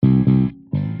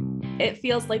it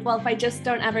feels like, well, if I just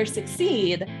don't ever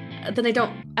succeed, then I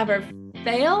don't ever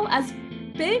fail as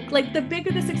big. Like the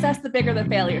bigger the success, the bigger the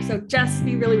failure. So just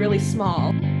be really, really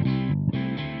small.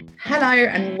 Hello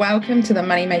and welcome to the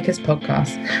Moneymakers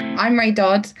podcast. I'm Ray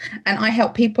Dodd and I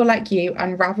help people like you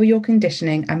unravel your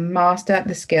conditioning and master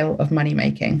the skill of money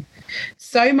making.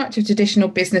 So much of traditional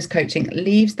business coaching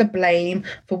leaves the blame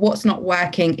for what's not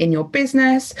working in your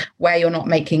business, where you're not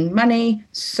making money,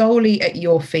 solely at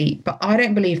your feet. But I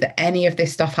don't believe that any of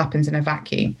this stuff happens in a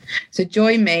vacuum. So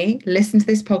join me, listen to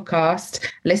this podcast,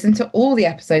 listen to all the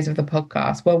episodes of the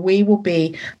podcast where we will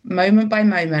be moment by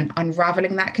moment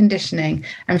unraveling that conditioning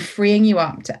and freeing you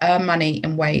up to earn money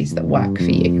in ways that work for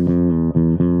you.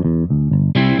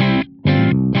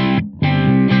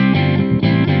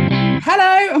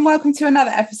 Hello and welcome to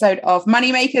another episode of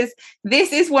Moneymakers.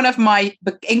 This is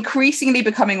increasingly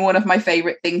becoming one of my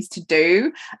favorite things to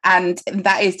do, and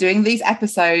that is doing these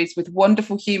episodes with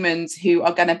wonderful humans who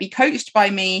are going to be coached by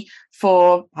me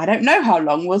for I don't know how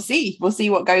long. We'll see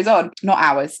what goes on. Not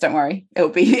hours, don't worry. It'll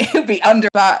be under,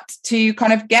 but to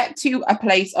kind of get to a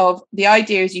place of the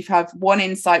idea is you have one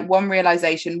insight, one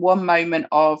realization, one moment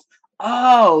of,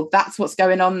 oh, that's what's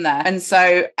going on there. And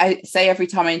so I say every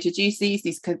time I introduce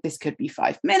this could be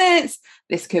 5 minutes,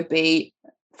 this could be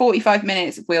 45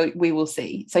 minutes, we will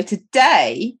see. So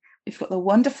today we've got the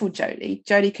wonderful Jolie.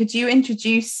 Jolie, could you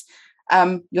introduce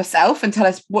yourself and tell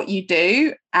us what you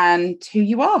do and who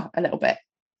you are a little bit?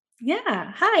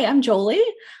 Yeah. Hi, I'm Jolie.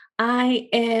 I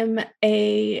am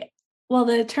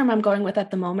the term I'm going with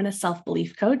at the moment is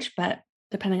self-belief coach, but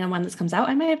depending on when this comes out,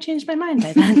 I may have changed my mind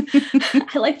by then.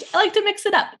 I like to mix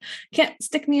it up. Can't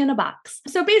stick me in a box.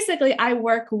 So basically, I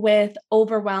work with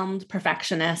overwhelmed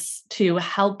perfectionists to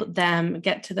help them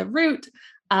get to the root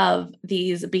of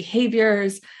these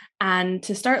behaviors and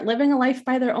to start living a life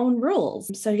by their own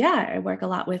rules. So yeah, I work a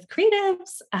lot with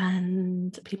creatives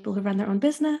and people who run their own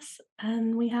business,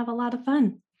 and we have a lot of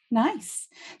fun. Nice.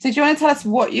 So do you want to tell us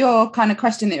what your kind of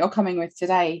question that you're coming with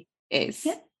today is?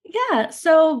 Yeah.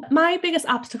 So my biggest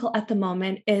obstacle at the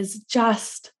moment is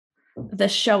just the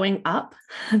showing up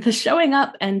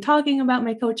and talking about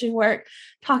my coaching work,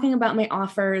 talking about my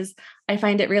offers. I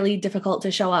find it really difficult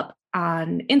to show up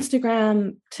on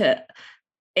Instagram.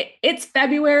 It's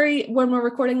February when we're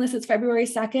recording this. It's February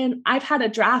 2nd. I've had a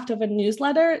draft of a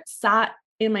newsletter sat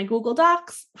in my Google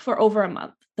Docs for over a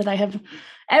month that I have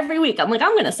every week. I'm like,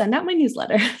 I'm going to send out my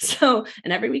newsletter.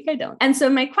 And every week I don't. And so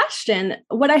my question,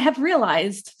 what I have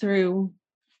realized through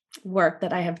work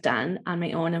that I have done on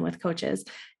my own and with coaches,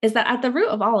 is that at the root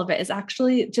of all of it is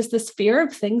actually just this fear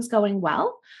of things going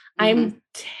well. I'm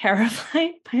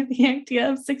terrified by the idea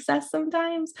of success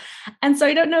sometimes. And so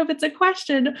I don't know if it's a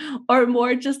question or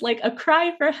more just like a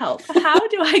cry for help. How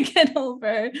do I get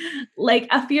over like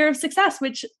a fear of success,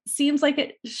 which seems like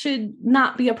it should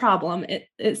not be a problem.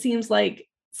 It seems like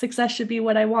success should be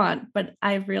what I want, but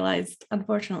I've realized,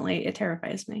 unfortunately, it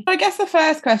terrifies me. I guess the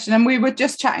first question, and we were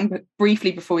just chatting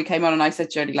briefly before we came on, and I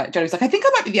said, Jolie was like, I think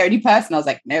I might be the only person. I was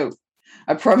like, no,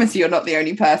 I promise you're not the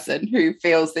only person who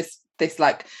feels this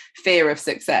like fear of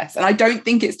success. And I don't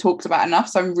think it's talked about enough.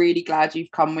 So I'm really glad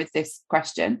you've come with this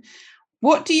question.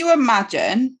 What do you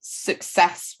imagine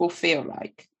success will feel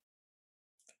like?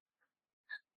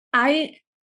 I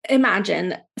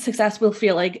imagine success will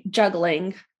feel like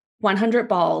juggling 100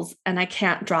 balls and I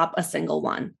can't drop a single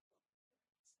one.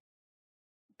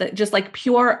 That just like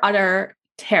pure, utter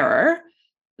terror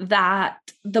that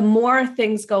the more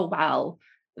things go well,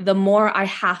 the more I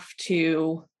have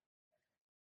to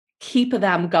keep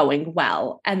them going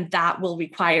well. And that will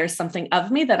require something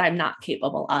of me that I'm not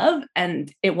capable of,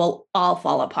 and it will all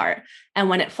fall apart. And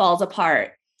when it falls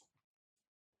apart,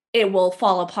 it will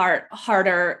fall apart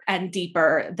harder and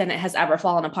deeper than it has ever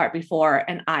fallen apart before.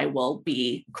 And I will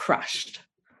be crushed.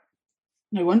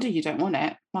 No wonder you don't want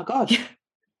it. My God.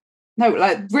 No,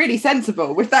 like really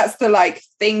sensible. If that's the like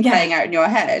thing playing out in your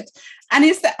head.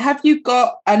 And have you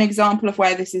got an example of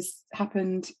where this has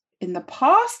happened in the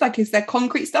past? Like, is there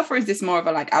concrete stuff or is this more of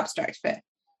a like abstract fear?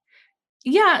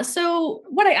 Yeah. So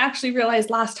what I actually realized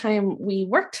last time we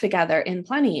worked together in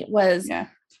Plenty was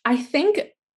I think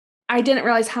I didn't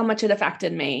realize how much it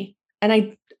affected me.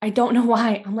 And I don't know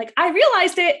why. I'm like, I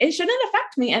realized it shouldn't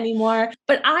affect me anymore.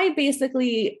 But I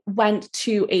basically went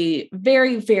to a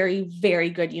very, very,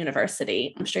 very good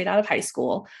university straight out of high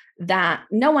school that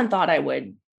no one thought I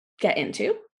would get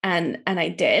into. And I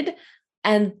did.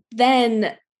 And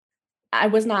then I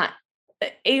was not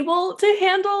able to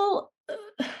handle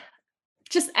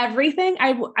just everything.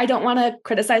 I don't want to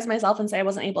criticize myself and say I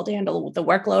wasn't able to handle the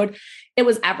workload. It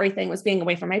was everything. It was being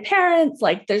away from my parents.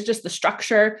 Like there's just the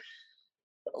structure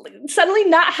suddenly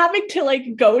not having to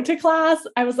like go to class,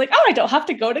 I was like, oh, I don't have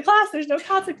to go to class. There's no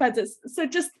consequences. So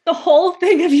just the whole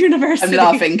thing of university.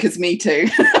 I'm laughing because me too.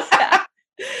 Yeah.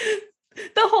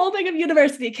 The whole thing of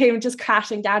university came just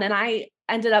crashing down, and I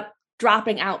ended up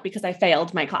dropping out because I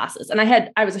failed my classes. And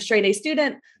I was a straight A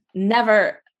student.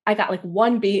 I got like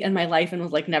 1 B in my life and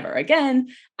was like, never again.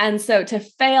 And so to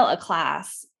fail a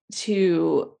class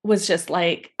was just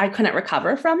like, I couldn't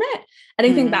recover from it. And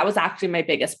I think that was actually my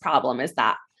biggest problem, is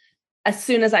that as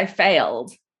soon as I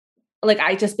failed, like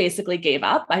I just basically gave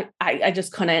up. I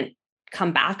just couldn't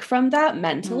come back from that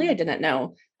mentally. I didn't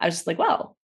know. I was just like,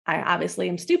 well, I obviously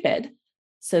am stupid.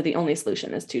 So the only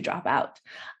solution is to drop out.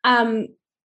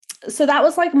 So that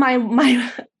was like my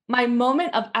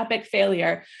moment of epic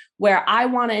failure, where I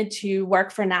wanted to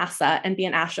work for NASA and be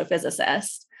an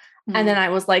astrophysicist. And then I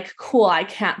was like, cool, I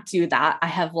can't do that. I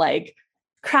have like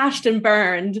crashed and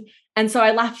burned. And so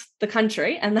I left the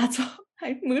country, and that's why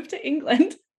I moved to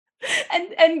England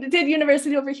and did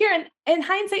university over here. And in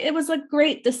hindsight, it was a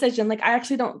great decision. Like, I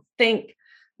actually don't think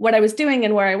what I was doing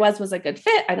and where I was a good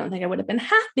fit. I don't think I would have been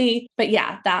happy, but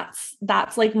yeah, that's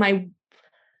like the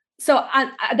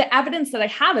evidence that I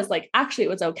have is like, actually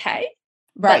it was okay.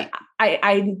 Right. But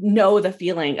I know the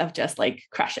feeling of just like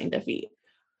crushing defeat.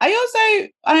 I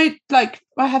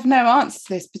have no answer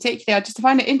to this particularly. I just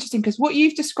find it interesting because what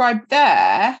you've described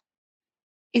there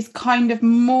is kind of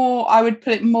more, I would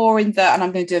put it more in the, and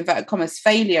I'm going to do inverted commas,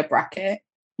 failure bracket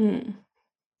than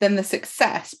the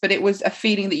success, but it was a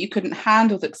feeling that you couldn't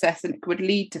handle success and it would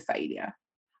lead to failure.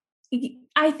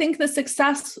 I think the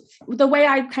success, the way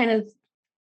I kind of,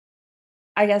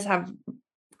 I guess, have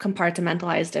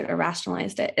compartmentalized it or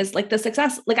rationalized it, is like the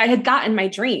success, like I had gotten my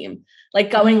dream, like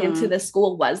going into the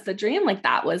school was the dream, like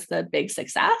that was the big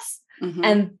success.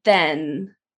 And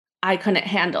then I couldn't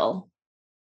handle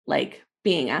like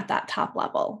being at that top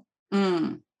level.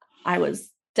 I was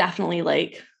definitely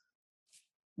like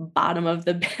bottom of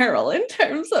the barrel in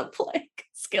terms of like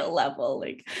skill level.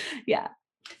 Like, yeah.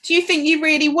 Do you think you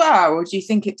really were, or do you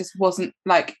think it just wasn't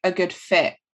like a good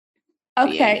fit?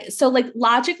 Okay. So like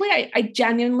logically, I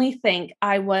genuinely think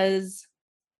I was,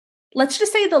 let's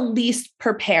just say, the least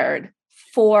prepared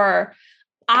for,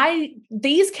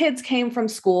 these kids came from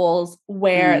schools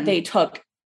where they took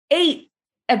 8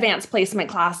 advanced placement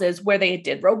classes, where they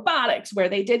did robotics, where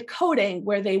they did coding,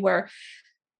 where they were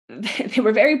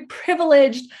very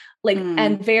privileged, like,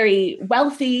 and very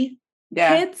wealthy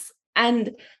kids.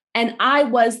 And I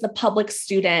was the public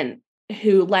student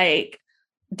who like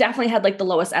definitely had like the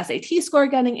lowest SAT score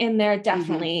getting in there,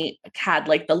 definitely had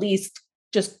like the least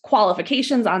just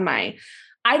qualifications on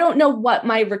I don't know what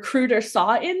my recruiter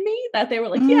saw in me that they were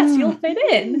like, yes, you'll fit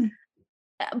in.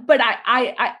 But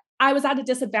I was at a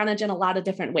disadvantage in a lot of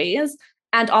different ways.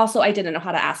 And also I didn't know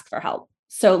how to ask for help.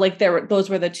 So like those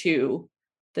were the two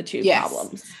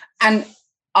problems. And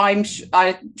I'm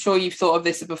sure you've thought of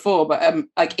this before, but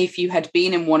like if you had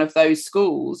been in one of those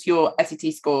schools, your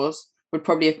SAT scores would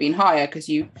probably have been higher, because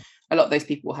a lot of those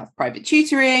people have private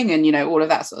tutoring and, all of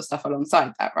that sort of stuff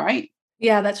alongside that, right?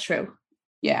 Yeah, that's true.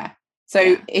 Yeah.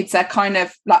 So it's a kind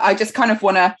of like, I just kind of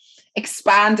want to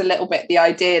expand a little bit the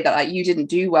idea that like you didn't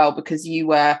do well because you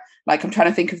were like, I'm trying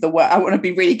to think of the word. I want to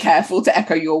be really careful to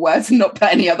echo your words and not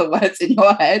put any other words in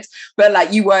your head, but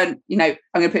like you weren't, I'm going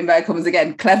to put inverted commas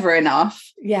again, clever enough.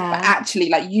 Yeah. But actually,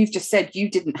 like you've just said, you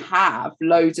didn't have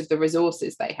loads of the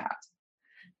resources they had.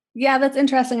 Yeah, that's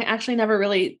interesting. I actually never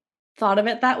really thought of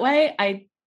it that way.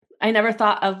 I never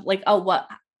thought of like,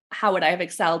 how would I have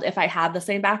excelled if I had the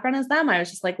same background as them? I was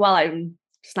just like, well, I'm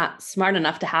just not smart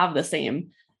enough to have the same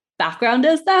background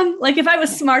as them. Like if I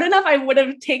was smart enough, I would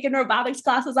have taken robotics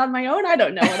classes on my own. I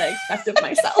don't know what I expect of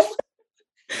myself.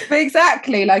 But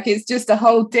exactly, like it's just a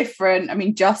whole different,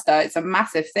 it's a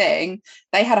massive thing.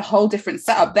 They had a whole different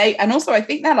setup. And also I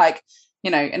think they're like,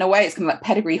 in a way it's kind of like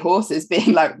pedigree horses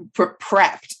being like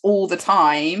prepped all the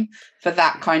time for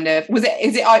that kind of,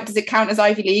 does it count as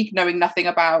Ivy League, knowing nothing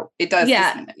about it? Does.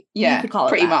 Yeah. Yeah,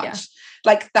 pretty much. Yeah.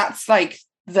 Like that's like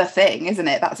the thing, isn't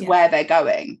it? That's where they're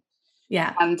going.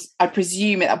 Yeah. And I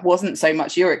presume it wasn't so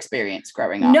much your experience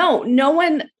growing up. No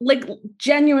one, like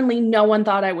genuinely no one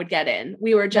thought I would get in.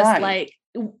 We were just like,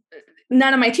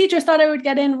 none of my teachers thought I would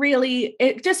get in, really.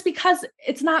 It just because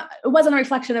it wasn't a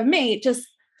reflection of me, just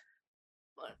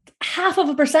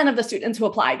 0.5% of the students who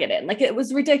apply get in. Like it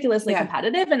was ridiculously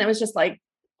competitive. And it was just like,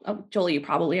 oh, Jolie, you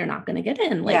probably are not going to get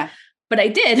in. Like, but I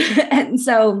did. And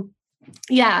so,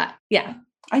 yeah.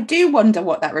 I do wonder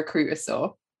what that recruiter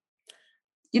saw.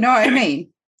 You know what I mean?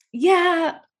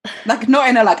 Yeah. Like not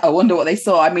in a like, I wonder what they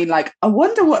saw. I mean, like, I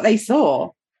wonder what they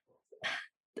saw.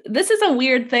 this is a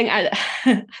weird thing.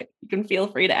 You can feel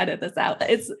free to edit this out.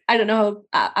 I don't know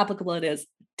how applicable it is.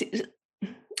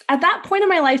 At that point in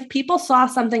my life, people saw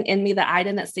something in me that I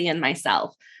didn't see in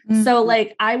myself. Mm-hmm. So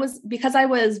like because I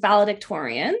was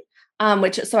valedictorian,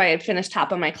 so I had finished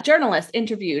top of my class. Journalists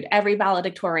interviewed every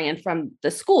valedictorian from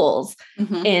the schools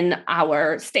in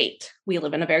our state. We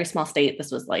live in a very small state.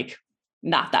 This was like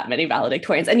not that many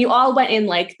valedictorians. And you all went in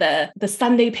like the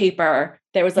Sunday paper.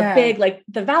 There was a big, like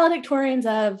the valedictorians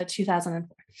of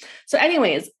 2004. So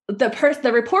anyways,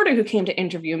 the reporter who came to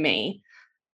interview me,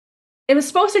 it was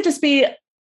supposed to just be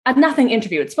a nothing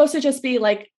interview. It's supposed to just be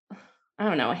like, I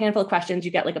don't know, a handful of questions.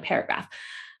 You get like a paragraph.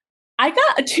 I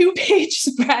got a 2-page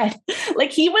spread.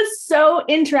 Like he was so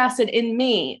interested in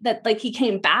me that like he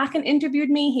came back and interviewed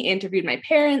me. He interviewed my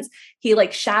parents. He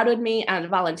like shadowed me at a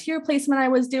volunteer placement I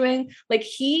was doing. Like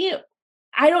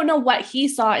I don't know what he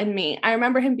saw in me. I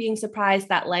remember him being surprised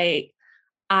that like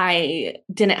I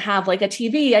didn't have like a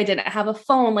TV. I didn't have a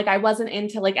phone. Like I wasn't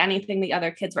into like anything the other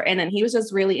kids were in. And he was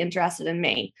just really interested in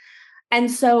me.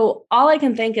 And so all I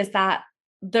can think is that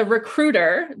the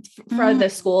recruiter for the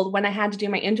school, when I had to do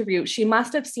my interview, she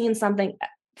must have seen something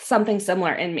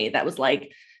similar in me that was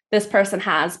like, this person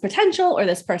has potential, or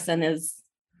this person is,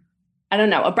 I don't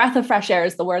know, a breath of fresh air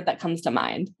is the word that comes to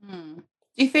mind. Do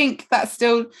you think that's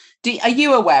still, are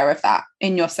you aware of that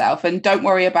in yourself? And don't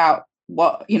worry about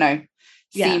what,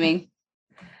 seeming.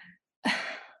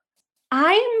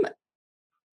 I'm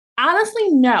honestly,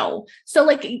 no. So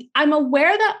like, I'm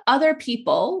aware that other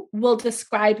people will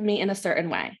describe me in a certain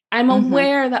way. I'm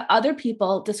aware that other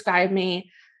people describe me,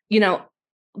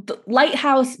 the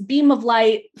lighthouse, beam of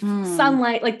light,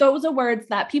 sunlight, like those are words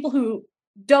that people who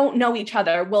don't know each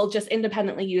other will just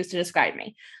independently use to describe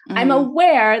me. I'm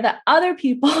aware that other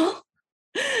people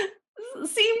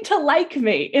seem to like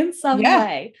me in some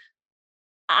way.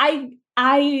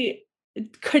 I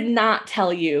could not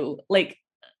tell you like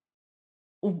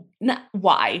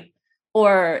why,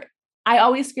 or I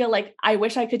always feel like I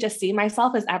wish I could just see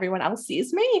myself as everyone else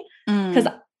sees me, because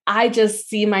I just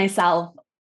see myself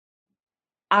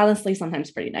honestly sometimes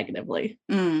pretty negatively.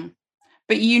 But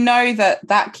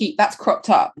that's cropped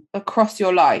up across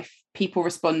your life, people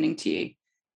responding to you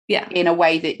in a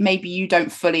way that maybe you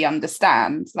don't fully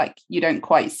understand, like you don't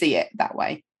quite see it that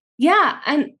way.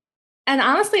 And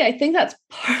honestly, I think that's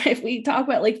part, if we talk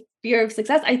about like fear of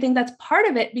success, I think that's part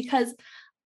of it, because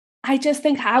I just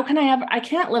think, how can I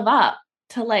can't live up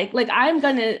to like I'm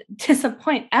going to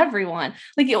disappoint everyone.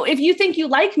 Like, if you think you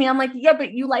like me, I'm like, yeah,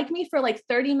 but you like me for like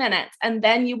 30 minutes and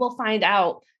then you will find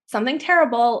out something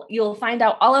terrible. You'll find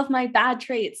out all of my bad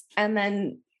traits and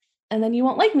then you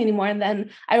won't like me anymore. And then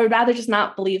I would rather just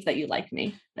not believe that you like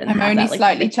me. I'm only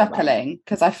slightly chuckling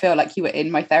because I feel like you were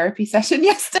in my therapy session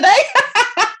yesterday.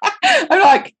 I'm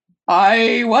like,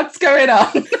 what's going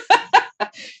on?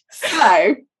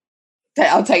 So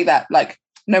I'll take that. Like,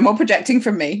 no more projecting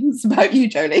from me. It's about you,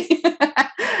 Jolie.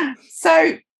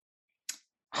 So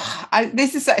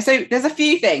there's a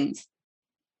few things.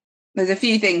 There's a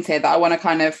few things here that I want to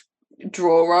kind of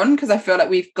draw on, because I feel like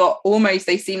we've got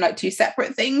they seem like two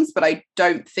separate things, but I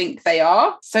don't think they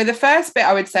are. So the first bit,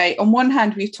 I would say, on one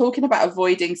hand, we're talking about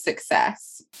avoiding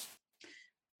success,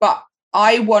 but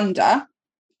I wonder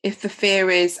if the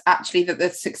fear is actually that the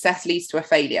success leads to a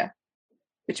failure,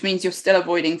 which means you're still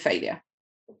avoiding failure.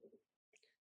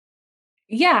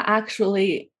 Yeah,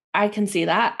 actually, I can see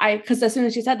that. Because as soon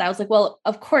as you said that, I was like, well,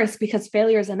 of course, because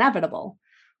failure is inevitable.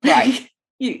 Right.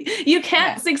 You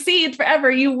can't succeed forever.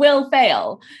 You will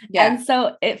fail. Yeah. And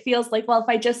so it feels like, well, if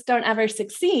I just don't ever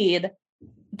succeed,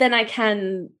 then I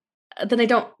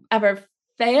don't ever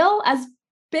fail as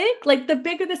big. Like the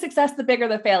bigger the success, the bigger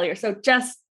the failure. So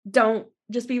just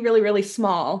be really, really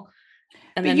small.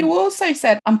 And then you also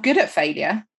said, I'm good at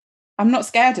failure. I'm not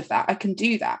scared of that. I can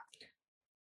do that.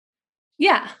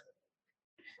 Yeah.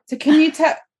 So can you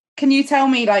tell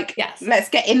me, like, yes, let's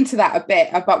get into that a bit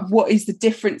about what is the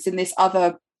difference in this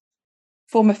other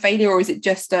form of failure, or is it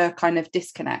just a kind of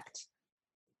disconnect?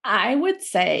 I would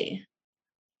say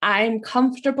I'm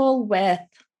comfortable with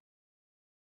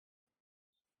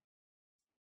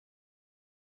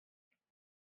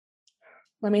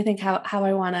let me think how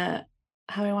I want to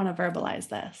verbalize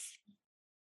this.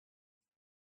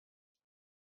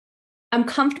 I'm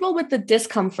comfortable with the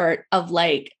discomfort of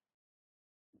like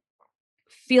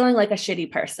feeling like a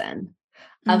shitty person,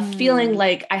 of feeling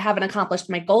like I haven't accomplished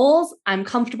my goals. I'm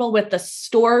comfortable with the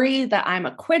story that I'm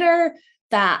a quitter,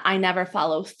 that I never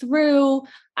follow through.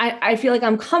 I feel like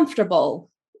I'm comfortable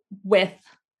with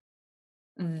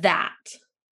that.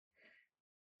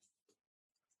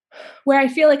 Where I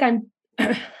feel like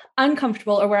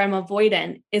uncomfortable or where I'm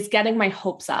avoidant is getting my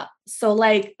hopes up. So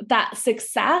like that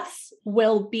success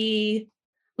will be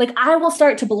like, I will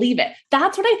start to believe it.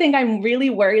 That's what I think I'm really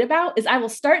worried about is I will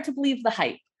start to believe the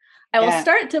hype. I will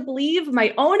start to believe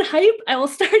my own hype. I will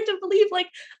start to believe like,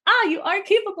 you are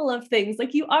capable of things.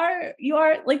 Like you are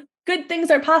like good things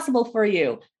are possible for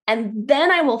you. And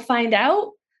then I will find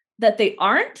out that they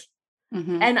aren't.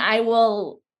 And I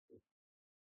will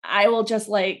just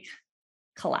like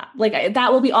collapse. Like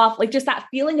that will be off. Like just that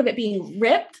feeling of it being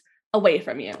ripped away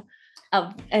from you.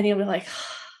 And you'll be like,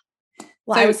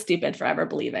 well, I was stupid for ever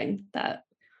believing that.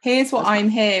 Here's what I'm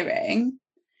hearing.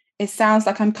 It sounds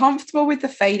like I'm comfortable with the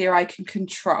failure I can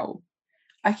control.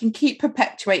 I can keep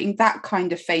perpetuating that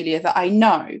kind of failure that I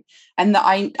know and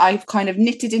that I've kind of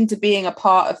knitted into being a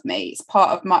part of me. It's part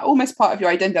of my, almost part of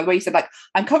your identity. The way you said, like,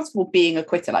 I'm comfortable being a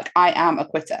quitter, like I am a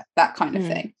quitter, that kind of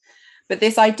thing. But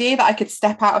this idea that I could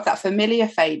step out of that familiar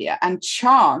failure and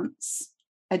chance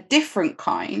a different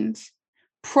kind,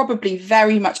 probably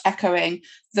very much echoing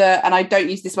and I don't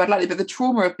use this word lightly, but the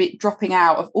trauma of dropping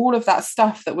out of all of that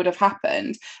stuff that would have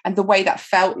happened and the way that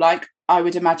felt like, I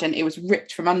would imagine it was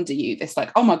ripped from under you, this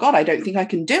like, oh my God, I don't think I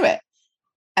can do it.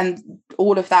 And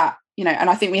all of that, you know, and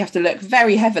I think we have to look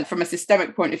very heavily from a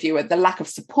systemic point of view at the lack of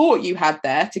support you had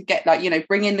there to get like, you know,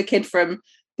 bring in the kid from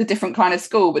the different kind of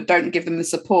school, but don't give them the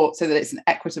support so that it's an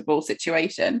equitable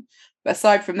situation. But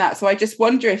aside from that, so I just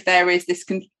wonder if there is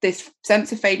this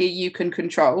sense of failure you can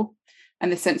control and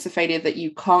the sense of failure that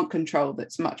you can't control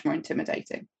that's much more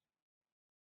intimidating.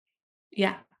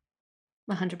 Yeah,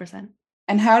 100%.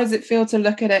 And how does it feel to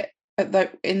look at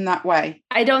it in that way?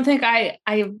 I don't think I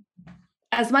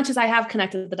as much as I have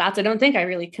connected the dots, I don't think I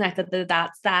really connected the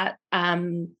dots that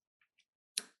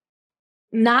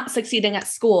not succeeding at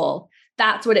school,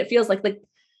 that's what it feels like. Like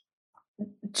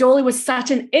Jolie was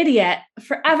such an idiot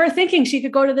forever thinking she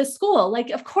could go to this school.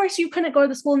 Like, of course you couldn't go to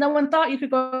the school. No one thought you could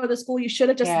go to the school. You should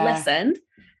have just listened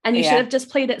and you should have just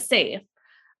played it safe.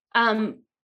 And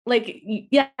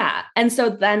so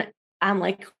then I'm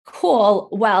like, cool.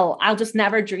 Well, I'll just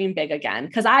never dream big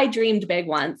again. Cause I dreamed big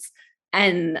once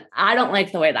and I don't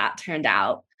like the way that turned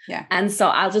out. Yeah. And so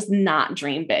I'll just not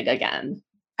dream big again.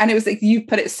 And it was like, you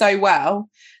put it so well.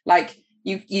 Like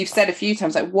you've said a few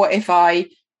times, like, what if I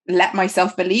let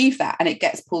myself believe that and it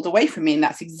gets pulled away from me? And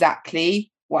that's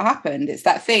exactly what happened. It's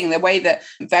that thing, the way that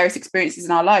various experiences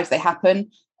in our lives, they happen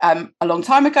a long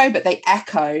time ago, but they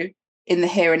echo in the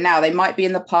here and now. They might be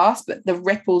in the past, but the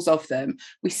ripples of them,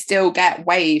 we still get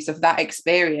waves of that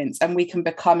experience and we can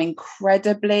become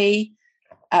incredibly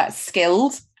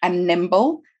skilled and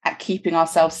nimble at keeping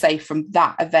ourselves safe from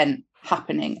that event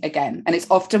happening again. And it's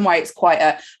often why it's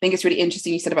I think it's really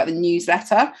interesting you said about the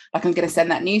newsletter. Like, I'm going to send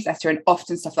that newsletter, and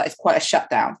often stuff like it's quite a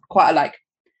shutdown, quite a like,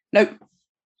 nope,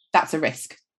 that's a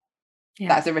risk.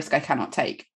 That's a risk I cannot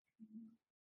take.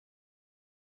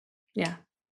 Yeah.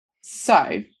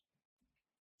 So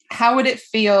how would it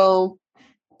feel?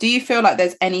 Do you feel like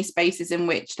there's any spaces in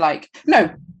which like,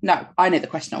 no, I know the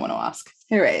question I want to ask.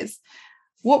 Here it is.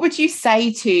 What would you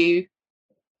say to,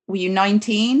 were you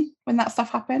 19 when that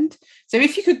stuff happened? So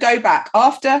if you could go back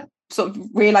after sort of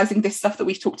realizing this stuff that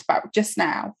we've talked about just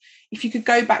now, if you could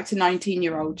go back to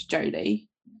 19-year-old Jolie,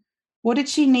 what did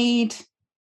she need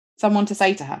someone to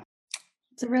say to her?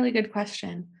 It's a really good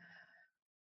question.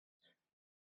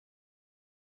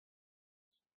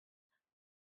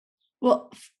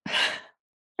 Well,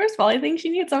 first of all, I think she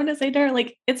needs someone to say to her,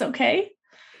 like, it's okay.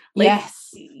 Like, yes.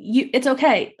 It's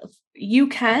okay. You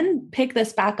can pick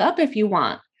this back up if you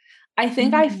want. I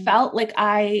think I felt like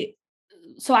I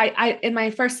in my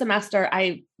first semester,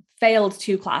 I failed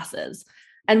 2 classes.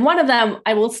 And one of them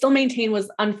I will still maintain was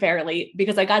unfairly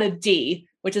because I got a D,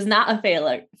 which is not a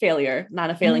failure, not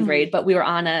a failing grade, but we were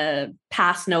on a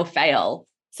pass, no fail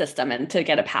system. And to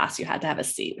get a pass, you had to have a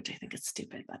C, which I think is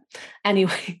stupid. But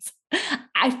anyways,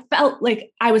 I felt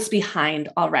like I was behind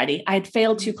already. I had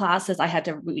failed 2 classes. I had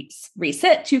to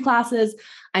resit 2 classes.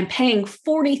 I'm paying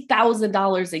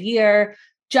 $40,000 a year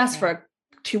just for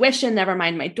tuition, never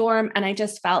mind my dorm. And I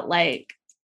just felt like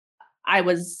I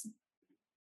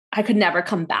could never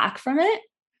come back from it.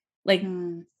 Like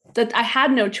that I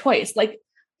had no choice. Like,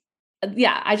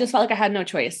 I just felt like I had no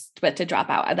choice but to drop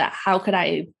out. That how could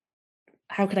I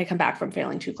come back from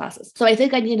failing 2 classes? So I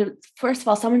think I needed, first of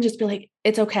all, someone just be like,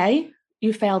 it's okay.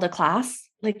 You failed a class.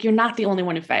 Like, you're not the only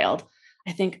one who failed.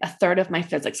 I think a third of my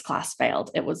physics class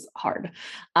failed. It was hard.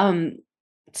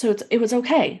 So it was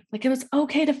okay. Like, it was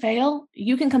okay to fail.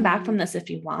 You can come back from this if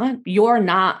you want. You're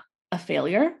not a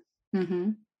failure. Mm-hmm.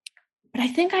 But I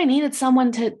think I needed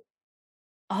someone to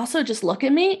also just look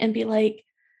at me and be like,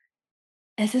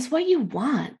 is this what you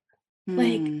want?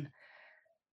 Like,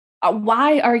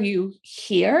 why are you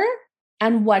here?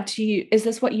 And is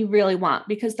this what you really want?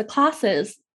 Because the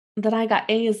classes that I got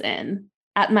A's in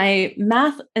at my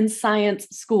math and science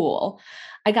school,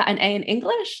 I got an A in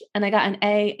English and I got an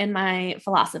A in my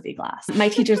philosophy class. My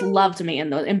teachers loved me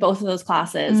in both of those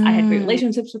classes. I had great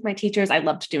relationships with my teachers. I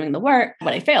loved doing the work.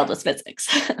 What I failed was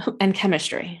physics and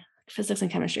chemistry. Physics and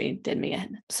chemistry did me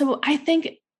in. So I think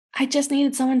I just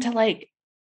needed someone to like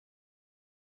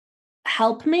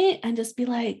help me and just be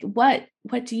like, what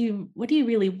do you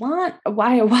really want?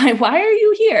 Why are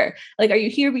you here? Like, are you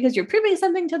here because you're proving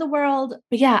something to the world?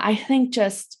 But yeah, I think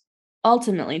just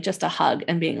ultimately just a hug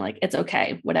and being like, it's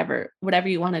okay. Whatever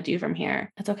you want to do from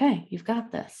here, it's okay. You've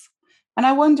got this. And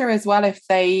I wonder as well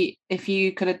if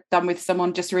you could have done with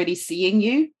someone just really seeing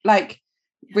you, like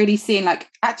really seeing like,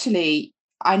 actually,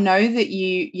 I know that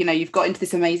you've got into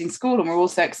this amazing school and we're all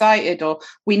so excited, or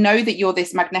we know that you're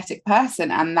this magnetic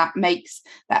person and that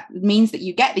means that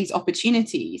you get these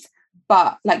opportunities.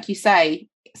 But like you say,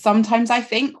 sometimes I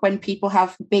think when people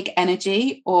have big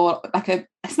energy or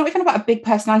it's not even about a big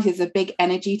personality, there's a big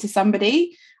energy to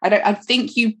somebody. I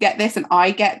think you get this and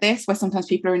I get this, where sometimes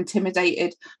people are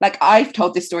intimidated. Like I've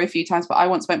told this story a few times, but I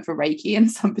once went for Reiki and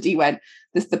somebody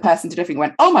the person delivering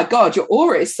went, "Oh my God, your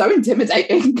aura is so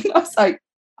intimidating." And I was like,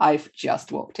 I've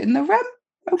just walked in the room.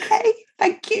 Okay,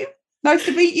 thank you. Nice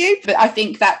to meet you. But I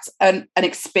think that's an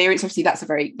experience. Obviously, that's a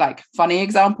very like funny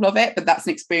example of it, but that's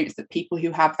an experience that people who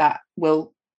have that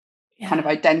will kind of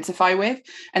identify with.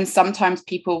 And sometimes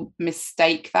people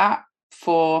mistake that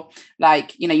for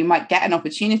like, you might get an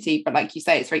opportunity, but like you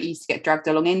say, it's very easy to get dragged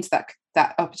along into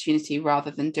that opportunity rather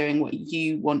than doing what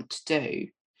you want to do.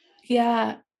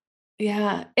 Yeah.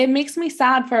 Yeah, it makes me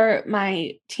sad for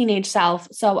my teenage self.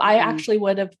 So I actually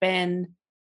would have been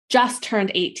just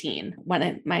turned 18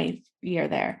 my year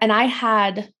there. And I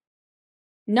had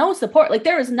no support. Like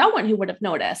there was no one who would have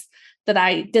noticed that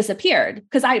I disappeared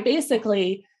because I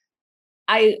basically,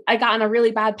 I got in a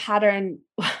really bad pattern.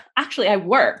 Actually, I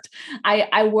worked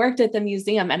at the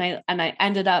museum and I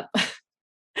ended up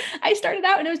I started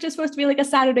out and it was just supposed to be like a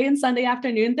Saturday and Sunday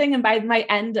afternoon thing. And by my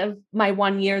end of my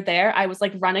 1 year there, I was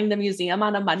like running the museum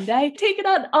on a Monday, taking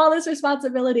on all this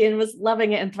responsibility and was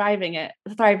loving it and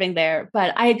thriving there.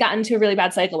 But I had gotten into a really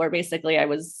bad cycle where basically I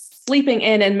was sleeping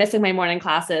in and missing my morning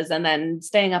classes and then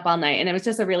staying up all night. And it was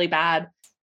just a really bad,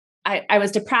 I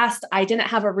was depressed. I didn't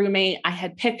have a roommate. I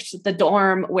had picked the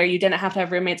dorm where you didn't have to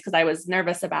have roommates because I was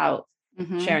nervous about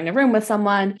sharing a room with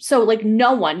someone. So like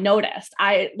no one noticed.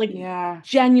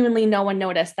 Genuinely no one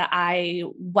noticed that I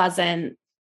wasn't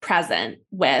present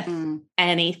with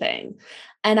anything.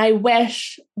 And I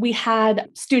wish we had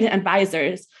student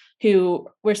advisors who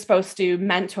were supposed to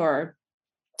mentor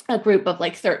a group of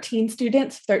like 13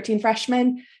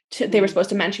 freshmen. They were supposed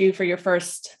to mentor you for your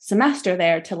first semester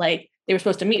there they were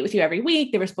supposed to meet with you every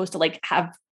week. They were supposed to like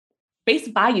have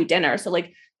basically buy you dinner. So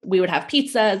like we would have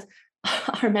pizzas.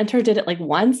 Our mentor did it like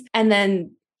once and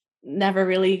then never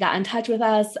really got in touch with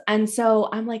us. And so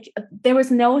I'm like, there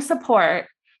was no support.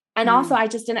 And also I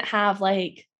just didn't have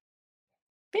like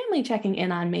family checking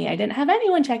in on me. I didn't have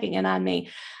anyone checking in on me.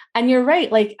 And you're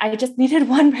right. Like I just needed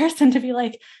one person to be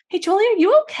like, "Hey, Julie, are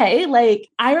you okay?" Like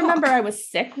I remember I was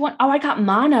sick. I got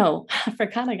mono. I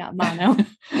forgot I got mono.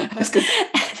 That's good.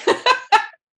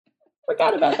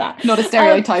 Forgot about that. Not a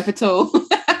stereotype at all.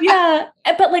 Yeah.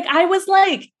 But like, I was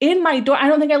like in my dorm. I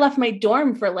don't think I left my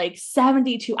dorm for like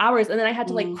 72 hours. And then I had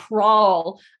to like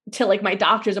crawl to like my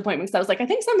doctor's appointment. Because I was like, I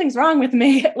think something's wrong with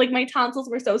me. Like my tonsils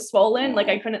were so swollen, like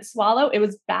I couldn't swallow. It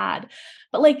was bad.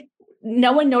 But like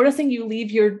no one noticing you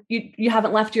leave you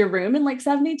haven't left your room in like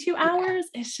 72 hours.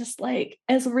 It's just like,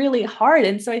 it's really hard.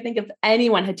 And so I think if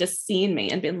anyone had just seen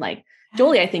me and been like,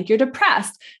 "Jolie, I think you're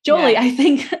depressed. Jolie, I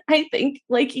think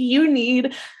like you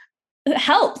need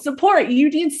help, support. You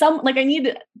need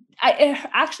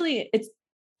it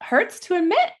hurts to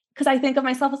admit because I think of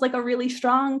myself as like a really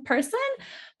strong person,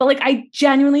 but like, I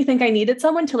genuinely think I needed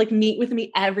someone to like meet with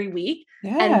me every week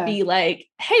and be like,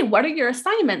 "Hey, what are your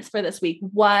assignments for this week?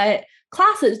 What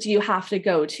classes do you have to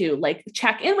go to? Like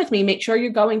check in with me, make sure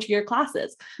you're going to your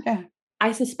classes." Yeah.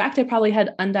 I suspect I probably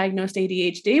had undiagnosed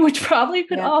ADHD, which probably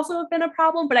could also have been a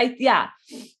problem, but I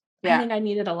think I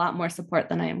needed a lot more support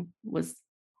than I was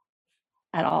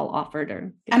at all offered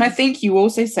and I think you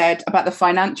also said about the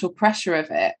financial pressure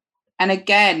of it. And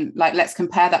again, like let's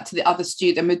compare that to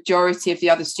the majority of the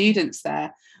other students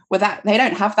there, where that they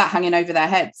don't have that hanging over their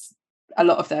heads, a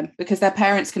lot of them, because their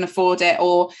parents can afford it,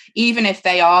 or even if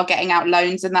they are getting out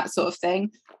loans and that sort of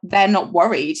thing, they're not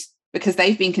worried because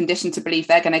they've been conditioned to believe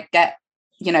they're going to get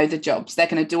the jobs. They're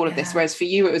going to do all of this. Whereas for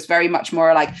you, it was very much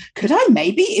more like,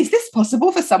 is this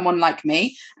possible for someone like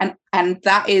me? And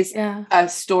that is a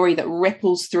story that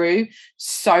ripples through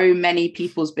so many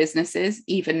people's businesses,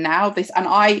 even now. And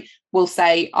I will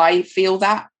say, I feel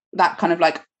that kind of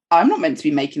like, I'm not meant to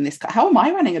be making this. How am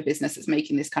I running a business that's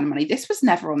making this kind of money? This was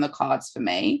never on the cards for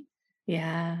me.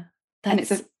 Yeah.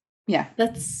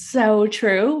 That's so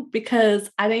true, because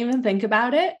I didn't even think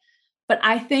about it. But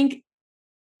I think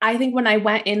when I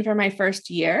went in for my first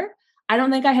year, I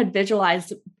don't think I had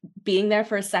visualized being there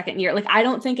for a second year. Like, I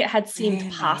don't think it had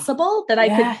seemed possible that I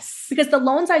could, because the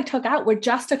loans I took out were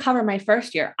just to cover my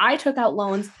first year. I took out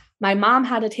loans. My mom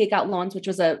had to take out loans, which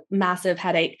was a massive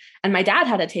headache. And my dad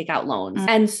had to take out loans.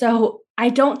 And so I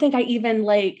don't think I even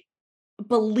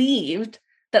believed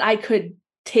that I could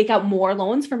take out more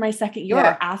loans for my second year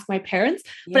or ask my parents,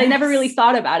 but I never really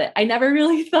thought about it. I never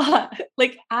really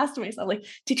asked myself,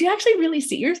 did you actually really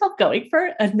see yourself going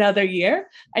for another year?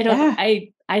 I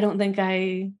don't think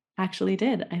I actually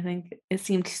did. I think it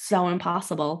seemed so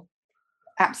impossible.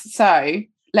 So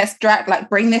let's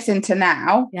bring this into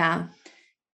now. Yeah.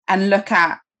 And look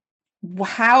at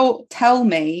tell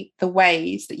me the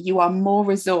ways that you are more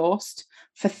resourced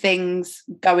for things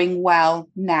going well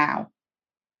now.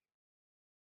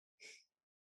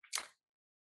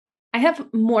 I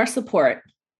have more support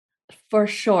for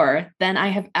sure than I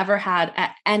have ever had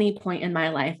at any point in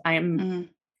my life. I am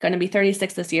going to be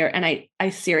 36 this year. And I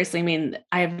seriously mean,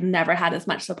 I have never had as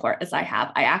much support as I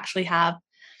have. I actually have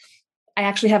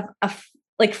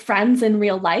friends in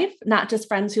real life, not just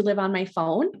friends who live on my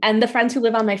phone. And the friends who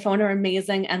live on my phone are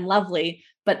amazing and lovely.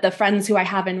 But the friends who I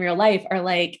have in real life are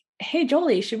like, hey,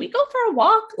 Jolie, should we go for a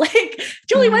walk?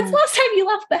 Jolie, when's the last time you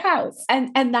left the house?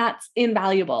 And that's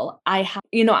invaluable. I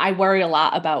worry a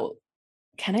lot about,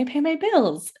 can I pay my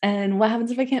bills? And what happens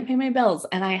if I can't pay my bills?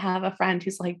 And I have a friend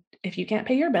who's like, if you can't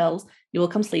pay your bills, you will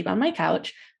come sleep on my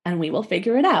couch and we will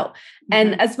figure it out.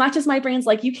 And as much as my brain's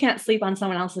like, you can't sleep on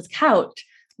someone else's couch,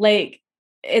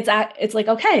 it's like,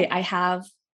 okay, I have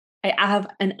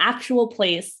an actual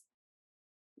place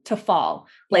to fall,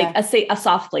 a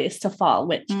soft place to fall,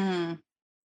 which again,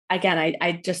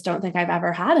 I just don't think I've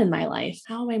ever had in my life.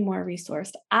 How am I more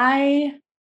resourced?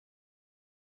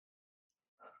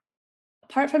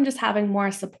 Apart from just having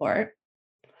more support,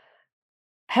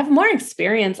 I have more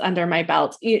experience under my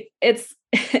belt. It's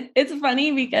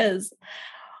funny because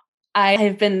I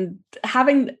have been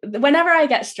whenever I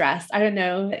get stressed, I don't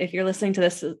know if you're listening to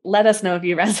this, let us know if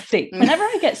you resonate. Whenever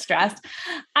I get stressed,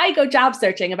 I go job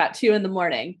searching about 2 a.m.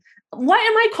 What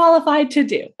am I qualified to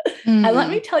do? And let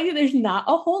me tell you, there's not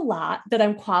a whole lot that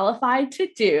I'm qualified to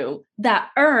do that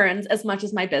earns as much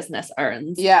as my business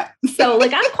earns. Yeah. So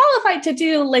I'm qualified to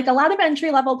do a lot of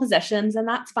entry-level positions, and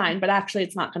that's fine, but actually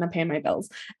it's not going to pay my bills.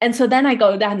 And so then I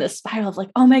go down this spiral of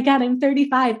oh my God, I'm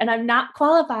 35 and I'm not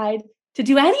qualified to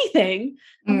do anything.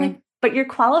 I'm like, but you're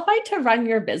qualified to run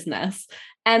your business.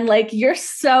 And you're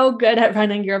so good at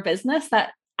running your business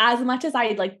that as much as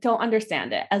I don't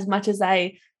understand it, as much as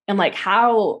I am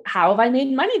how have I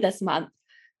made money this month?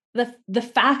 The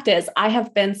fact is I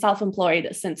have been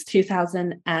self-employed since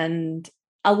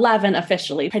 2011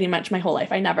 officially, pretty much my whole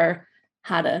life. I never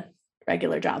had a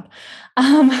regular job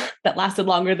that lasted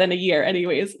longer than a year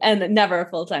anyways, and never a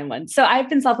full-time one. So I've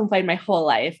been self-employed my whole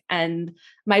life, and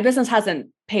my business hasn't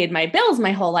paid my bills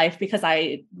my whole life because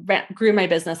I grew my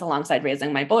business alongside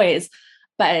raising my boys.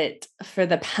 But for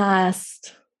the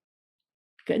past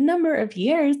good number of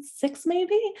years, 6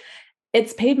 maybe,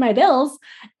 it's paid my bills.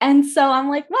 And so I'm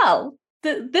well,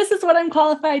 this is what I'm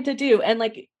qualified to do. And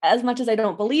as much as I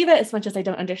don't believe it, as much as I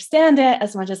don't understand it,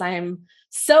 as much as I am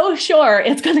so sure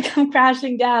it's going to come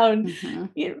crashing down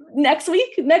next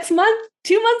week, next month,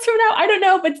 2 months from now, I don't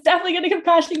know, but it's definitely going to come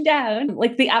crashing down.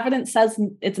 The evidence says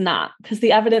it's not, because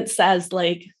the evidence says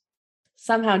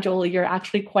somehow, Jolie, you're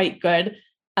actually quite good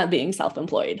at being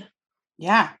self-employed.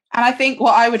 Yeah. And I think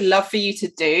what I would love for you to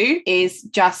do is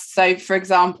just, so for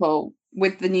example,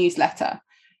 with the newsletter,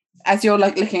 as you're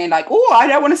looking at oh, I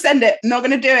don't want to send it, not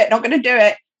going to do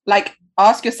it.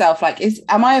 Ask yourself, what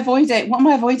am I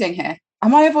avoiding here?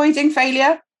 Am I avoiding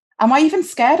failure? Am I even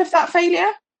scared of that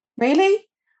failure? Really?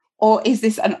 Or is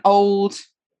this an old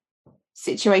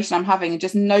situation I'm having? And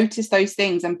just notice those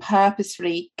things and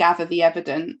purposefully gather the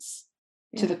evidence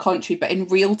to the contrary, but in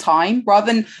real time,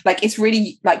 rather than it's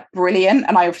really brilliant.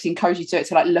 And I obviously encourage you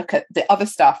to look at the other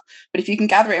stuff, but if you can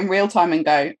gather it in real time and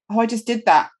go, oh, I just did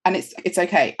that and it's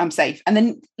okay, I'm safe. And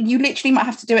then you literally might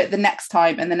have to do it the next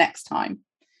time and the next time.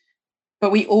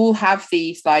 But we all have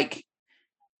these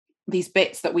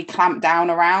bits that we clamp down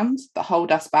around that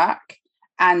hold us back.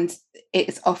 And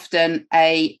it's often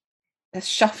a a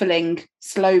shuffling,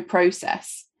 slow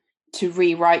process to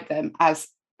rewrite them as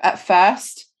at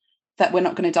first that we're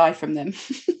not going to die from them.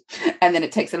 And then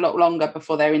it takes a lot longer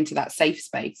before they're into that safe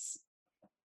space.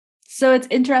 So it's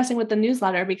interesting with the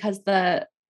newsletter because the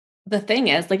thing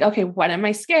is like, okay, what am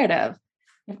I scared of?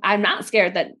 I'm not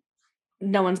scared that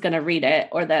no one's going to read it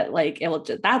or that like, it will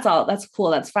just, that's all, that's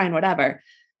cool. That's fine. Whatever.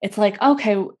 It's like,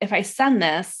 okay, if I send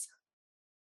this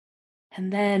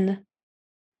and then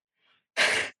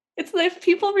it's like, if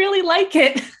people really like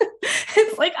it,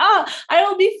 it's like, I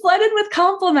will be flooded with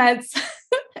compliments.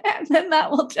 And then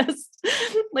that will just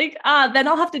like, then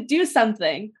I'll have to do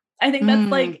something. I think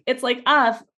that's like, it's like,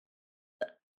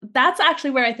 that's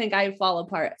actually where I think I fall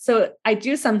apart. So I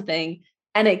do something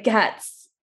and it gets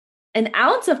an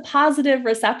ounce of positive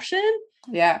reception.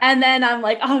 Yeah. And then I'm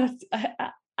like,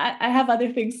 I have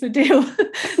other things to do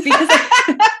because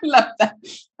I love that.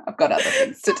 I've got other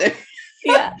things to do.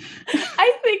 Yeah.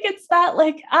 I think it's that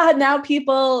like, now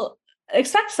people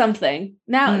expect something.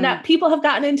 Now people have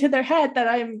gotten into their head that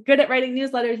I'm good at writing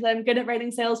newsletters, that I'm good at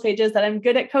writing sales pages, that I'm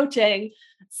good at coaching.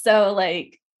 So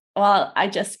like, well, I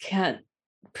just can't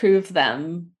prove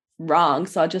them wrong.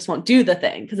 So I just won't do the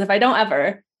thing. Because if I don't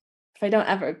ever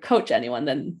coach anyone,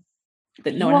 then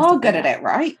no one You're good at it,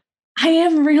 right? I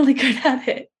am really good at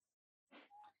it.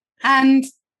 And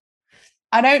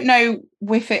I don't know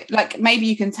if it, like, maybe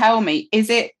you can tell me, is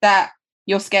it that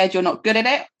you're scared you're not good at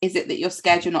it? Is it that you're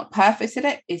scared you're not perfect at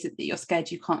it? Is it that you're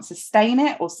scared you can't sustain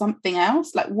it or something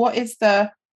else? Like, what is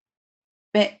the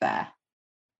bit there?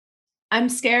 I'm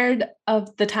scared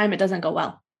of the time it doesn't go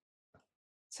well.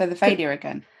 So the failure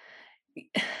again.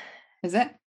 Is it?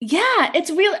 Yeah, it's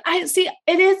really, I see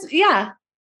it is. Yeah.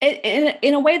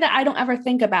 In a way that I don't ever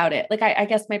think about it. Like, I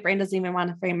guess my brain doesn't even want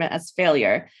to frame it as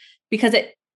failure because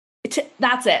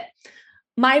that's it.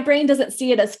 My brain doesn't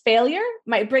see it as failure.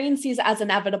 My brain sees it as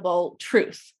inevitable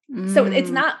truth. So it's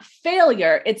not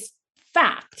failure. It's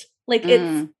fact. Like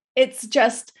it's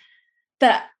just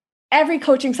that every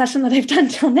coaching session that I've done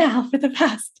till now for the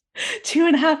past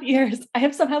 2.5 years, I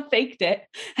have somehow faked it.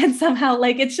 And somehow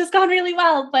like, it's just gone really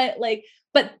well. But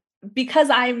because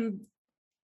I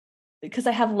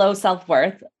have low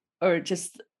self-worth or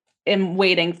just am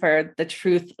waiting for the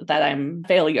truth that I'm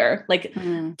failure, like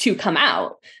to come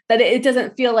out, that it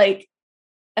doesn't feel like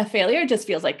a failure. It just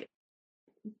feels like,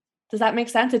 does that make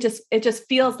sense? It just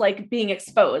feels like being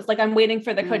exposed. Like I'm waiting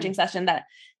for the coaching session that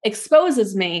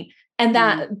exposes me and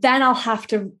that then I'll have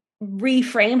to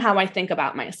reframe how I think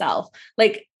about myself.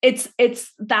 Like it's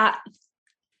that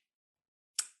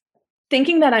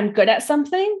thinking that I'm good at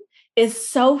something is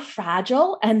so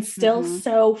fragile and still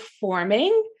so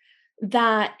forming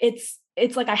that it's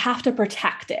like, I have to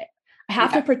protect it. I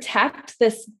have to protect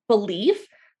this belief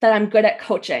that I'm good at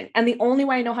coaching. And the only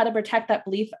way I know how to protect that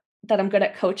belief that I'm good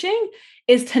at coaching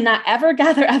is to not ever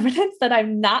gather evidence that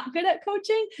I'm not good at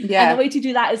coaching. Yeah. And the way to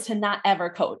do that is to not ever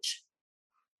coach.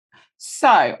 So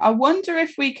I wonder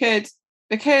if we could,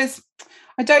 because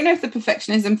I don't know if the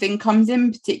perfectionism thing comes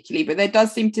in particularly, but there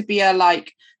does seem to be there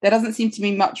doesn't seem to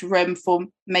be much room for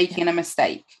making a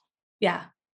mistake. Yeah.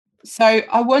 So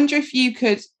I wonder if you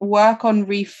could work on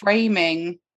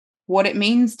reframing what it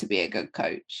means to be a good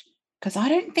coach. Because I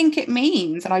don't think it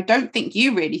means, and I don't think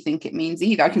you really think it means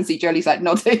either. I can see Jolie's like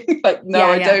nodding, like, no,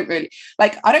 I don't really.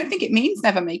 Like, I don't think it means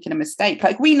never making a mistake.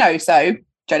 Like, we know, so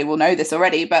Jolie will know this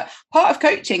already, but part of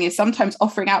coaching is sometimes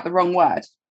offering out the wrong word.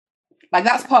 Like,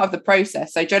 that's part of the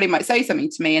process. So Jolie might say something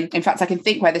to me. And in fact, I can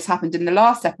think where this happened in the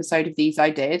last episode of these I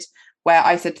did, where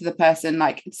I said to the person,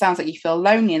 like, it sounds like you feel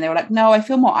lonely. And they were like, no, I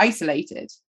feel more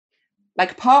isolated.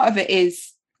 Like, part of it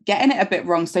is getting it a bit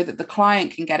wrong so that the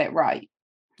client can get it right.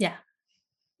 Yeah.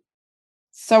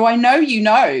 So I know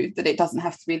that it doesn't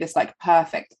have to be this like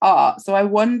perfect art. So I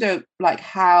wonder like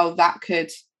how that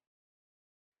could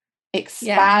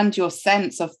expand your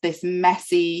sense of this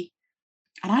messy,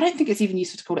 and I don't think it's even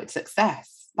useful to call it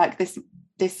success. Like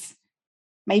this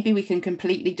maybe we can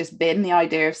completely just bin the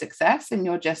idea of success and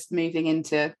you're just moving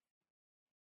into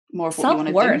more of what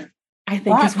you want to do. I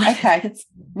think is what it is.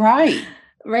 Right.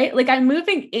 Like I'm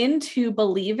moving into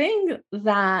believing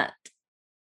that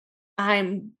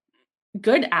I'm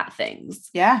good at things.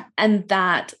 Yeah. And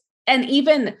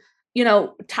even,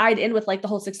 tied in with like the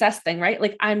whole success thing, right?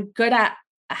 Like I'm good at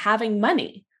having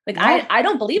money. Like I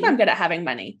don't believe I'm good at having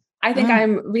money. I think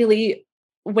I'm really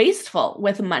wasteful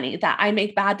with money, that I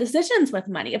make bad decisions with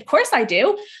money. Of course I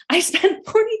do. I spent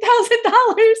 $40,000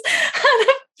 on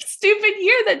a stupid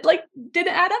year that like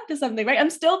didn't add up to something, right?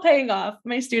 I'm still paying off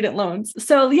my student loans.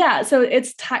 So yeah, so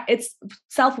it's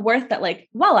self-worth that like,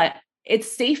 well,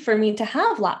 it's safe for me to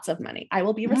have lots of money. I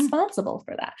will be responsible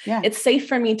for that. Yeah. It's safe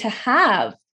for me to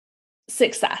have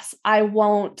success. I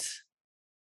won't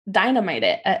dynamite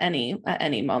it at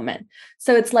any moment.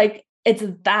 So it's like, it's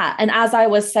that. And as I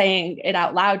was saying it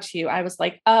out loud to you, I was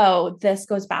like, oh, this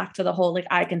goes back to the whole, like,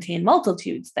 I contain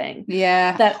multitudes thing.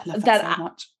 Yeah. That I love that so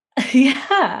much.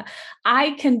 Yeah,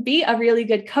 I can be a really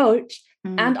good coach.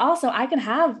 And also I can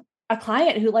have a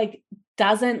client who like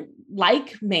doesn't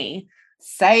like me.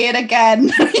 Say it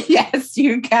again. Yes,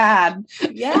 you can.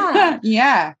 Yeah.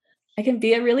 Yeah. I can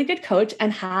be a really good coach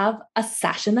and have a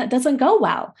session that doesn't go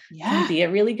well. Yeah. And be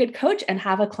a really good coach and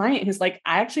have a client who's like,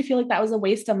 I actually feel like that was a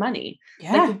waste of money.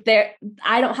 Yeah. Like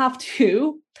I don't have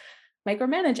to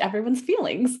micromanage everyone's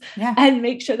feelings and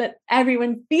make sure that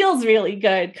everyone feels really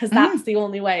good, because that's the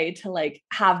only way to like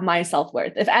have my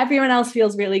self-worth. If everyone else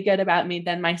feels really good about me,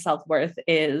 then my self-worth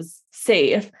is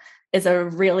safe. Is a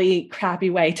really crappy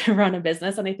way to run a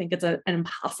business. And I think it's an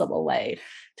impossible way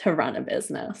to run a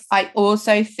business. I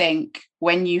also think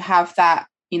when you have that,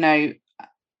 you know,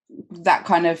 that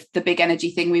kind of the big energy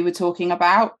thing we were talking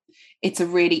about, it's a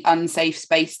really unsafe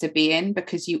space to be in,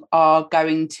 because you are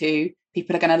going to,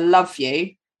 people are going to love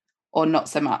you or not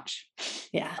so much.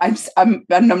 Yeah. I'm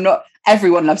not,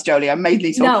 everyone loves Jolie. I'm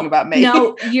mainly talking about me.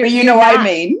 No, but you know what I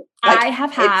mean? Like, I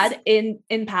have had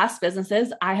in past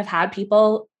businesses, I have had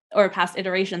people, or past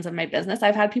iterations of my business,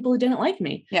 I've had people who didn't like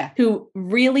me, who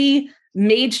really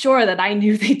made sure that I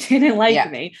knew they didn't like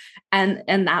me. And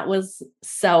that was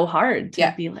so hard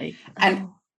to be like, oh. And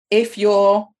if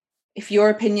your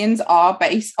opinions are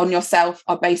based on yourself,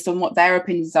 are based on what their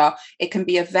opinions are, it can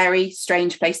be a very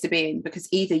strange place to be in, because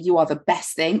either you are the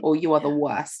best thing or you are the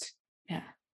worst. Yeah.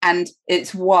 And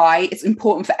it's why it's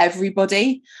important for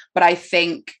everybody. But I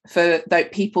think for the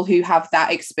people who have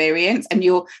that experience, and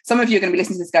some of you are going to be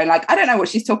listening to this going like, I don't know what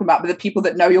she's talking about, but the people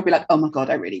that know, you'll be like, oh my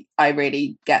God, I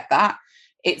really get that.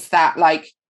 It's that,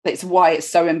 like, it's why it's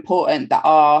so important that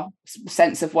our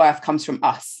sense of worth comes from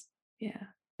us. Yeah.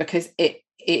 Because it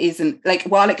isn't like,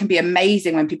 while it can be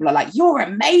amazing when people are like, you're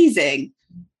amazing,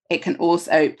 it can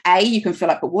also, you can feel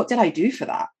like, but what did I do for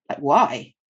that? Like,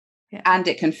 why? Yeah. And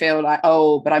it can feel like,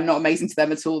 oh, but I'm not amazing to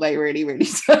them at all. They really, really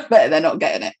suck. They're not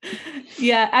getting it.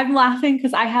 Yeah, I'm laughing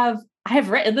because I have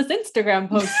written this Instagram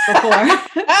post before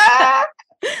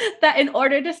that in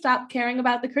order to stop caring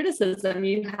about the criticism,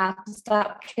 you have to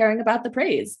stop caring about the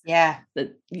praise. Yeah,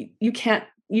 that you can't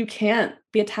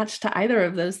be attached to either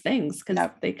of those things, because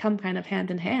they come kind of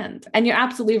hand in hand. And you're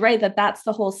absolutely right that that's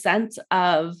the whole sense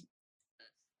of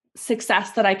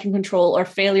success that I can control, or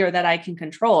failure that I can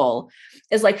control,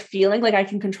 is like feeling like I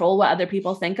can control what other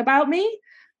people think about me,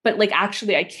 but like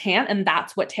actually I can't. And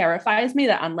that's what terrifies me,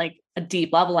 that on like a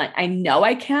deep level, I know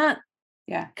I can't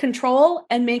control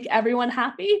and make everyone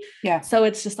happy. Yeah. So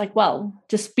it's just like, well,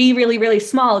 just be really, really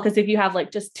small. Because if you have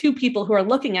like just 2 people who are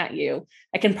looking at you,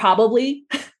 I can probably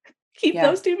keep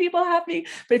those 2 people happy.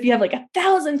 But if you have like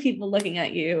 1,000 people looking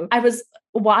at you, I was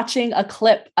watching a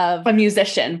clip of a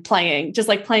musician playing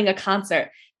a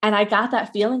concert. And I got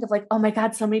that feeling of like, oh my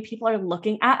God, so many people are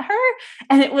looking at her.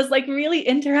 And it was like really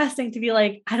interesting to be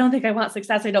like, I don't think I want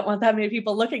success. I don't want that many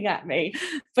people looking at me.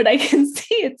 But I can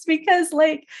see it's because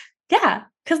like,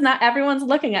 because not everyone's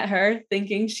looking at her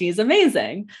thinking she's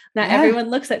amazing. Not everyone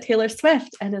looks at Taylor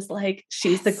Swift and is like,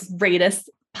 she's the greatest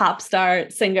pop star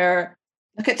singer,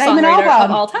 look at Damon Albarn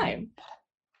of all time.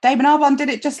 Damon Albarn did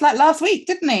it just like last week,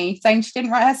 didn't he? Saying she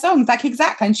didn't write her songs. Like,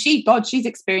 exactly. And she's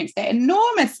experienced it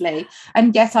enormously.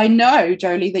 And yes, I know,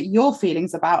 Jolie, that your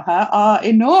feelings about her are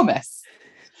enormous.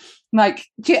 Like,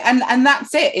 and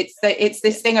that's it. It's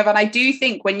this thing of, and I do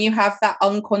think when you have that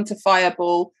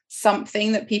unquantifiable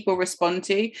something that people respond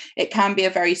to, it can be a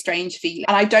very strange feeling.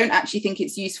 And I don't actually think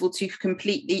it's useful to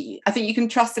completely, I think you can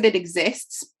trust that it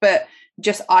exists, but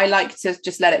I like to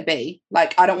just let it be.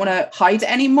 Like, I don't want to hide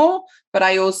it anymore, but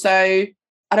I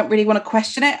don't really want to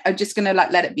question it. I'm just going to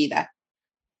like let it be there.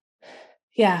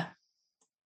 Yeah.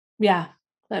 Yeah.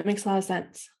 That makes a lot of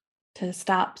sense, to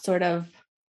stop sort of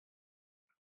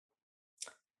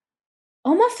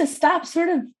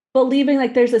believing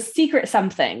like there's a secret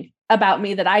something about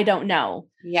me that I don't know.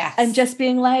 Yes. And just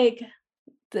being like,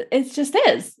 it just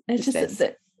is. It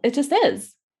just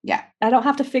is. Yeah. I don't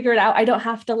have to figure it out. I don't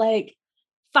have to like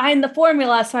find the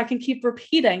formula so I can keep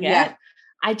repeating it. Yeah.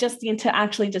 I just need to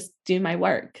actually just do my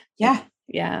work. Yeah.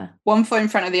 Yeah. One foot in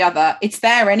front of the other. It's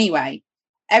there anyway.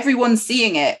 Everyone's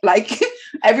seeing it. Like,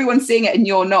 everyone's seeing it and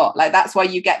you're not. Like, that's why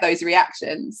you get those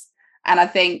reactions. And I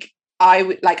think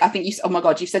oh my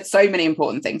God, you've said so many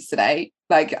important things today.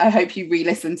 Like, I hope you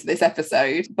re-listen to this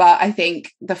episode. But I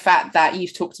think the fact that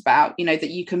you've talked about, you know,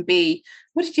 that you can be,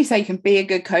 what did you say? You can be a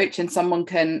good coach and someone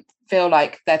can feel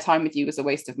like their time with you was a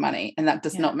waste of money, and that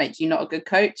does not make you not a good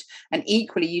coach. And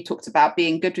equally, you talked about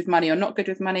being good with money or not good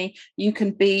with money. You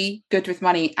can be good with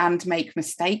money and make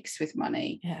mistakes with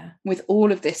money. With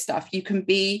all of this stuff, you can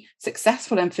be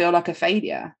successful and feel like a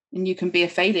failure, and you can be a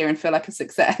failure and feel like a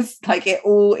success. Like it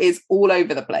all is all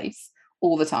over the place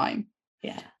all the time.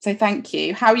 So thank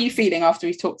you. How are you feeling after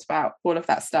we've talked about all of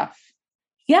that stuff?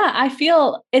 I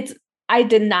feel I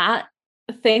did not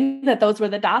think that those were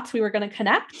the dots we were going to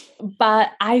connect,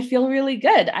 but I feel really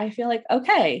good. I feel like,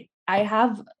 okay, I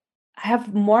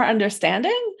have more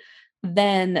understanding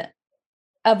than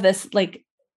of this, like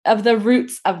of the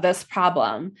roots of this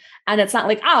problem. And it's not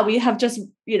like, we have just,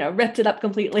 ripped it up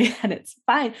completely and it's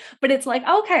fine. But it's like,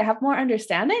 okay, I have more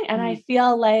understanding. And I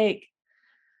feel like,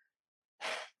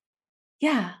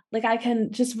 like I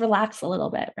can just relax a little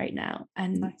bit right now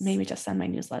and maybe just send my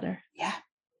newsletter.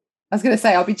 I was going to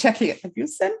say, I'll be checking it. Have you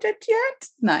sent it yet?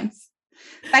 Nice.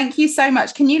 Thank you so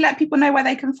much. Can you let people know where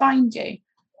they can find you?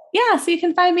 So you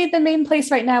can find me. The main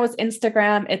place right now is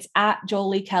Instagram. It's at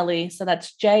Jolie Kelly. So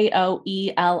that's JOELIKELLY.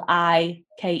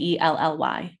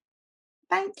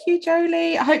 Thank you,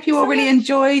 Jolie. I hope you all really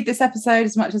enjoyed this episode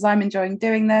as much as I'm enjoying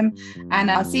doing them.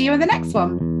 And I'll see you in the next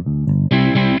one.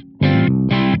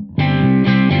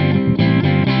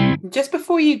 Just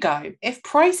before you go, if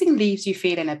pricing leaves you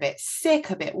feeling a bit sick,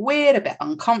 a bit weird, a bit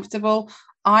uncomfortable,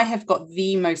 I have got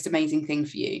the most amazing thing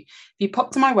for you. If you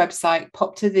pop to my website,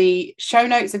 pop to the show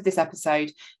notes of this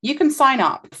episode, you can sign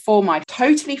up for my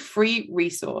totally free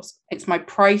resource. It's my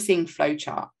pricing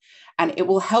flowchart, and it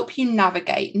will help you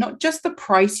navigate not just the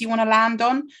price you want to land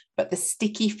on, but the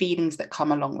sticky feelings that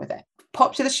come along with it.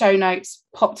 Pop to the show notes,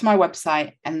 pop to my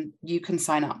website, and you can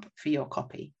sign up for your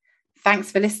copy.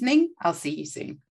 Thanks for listening. I'll see you soon.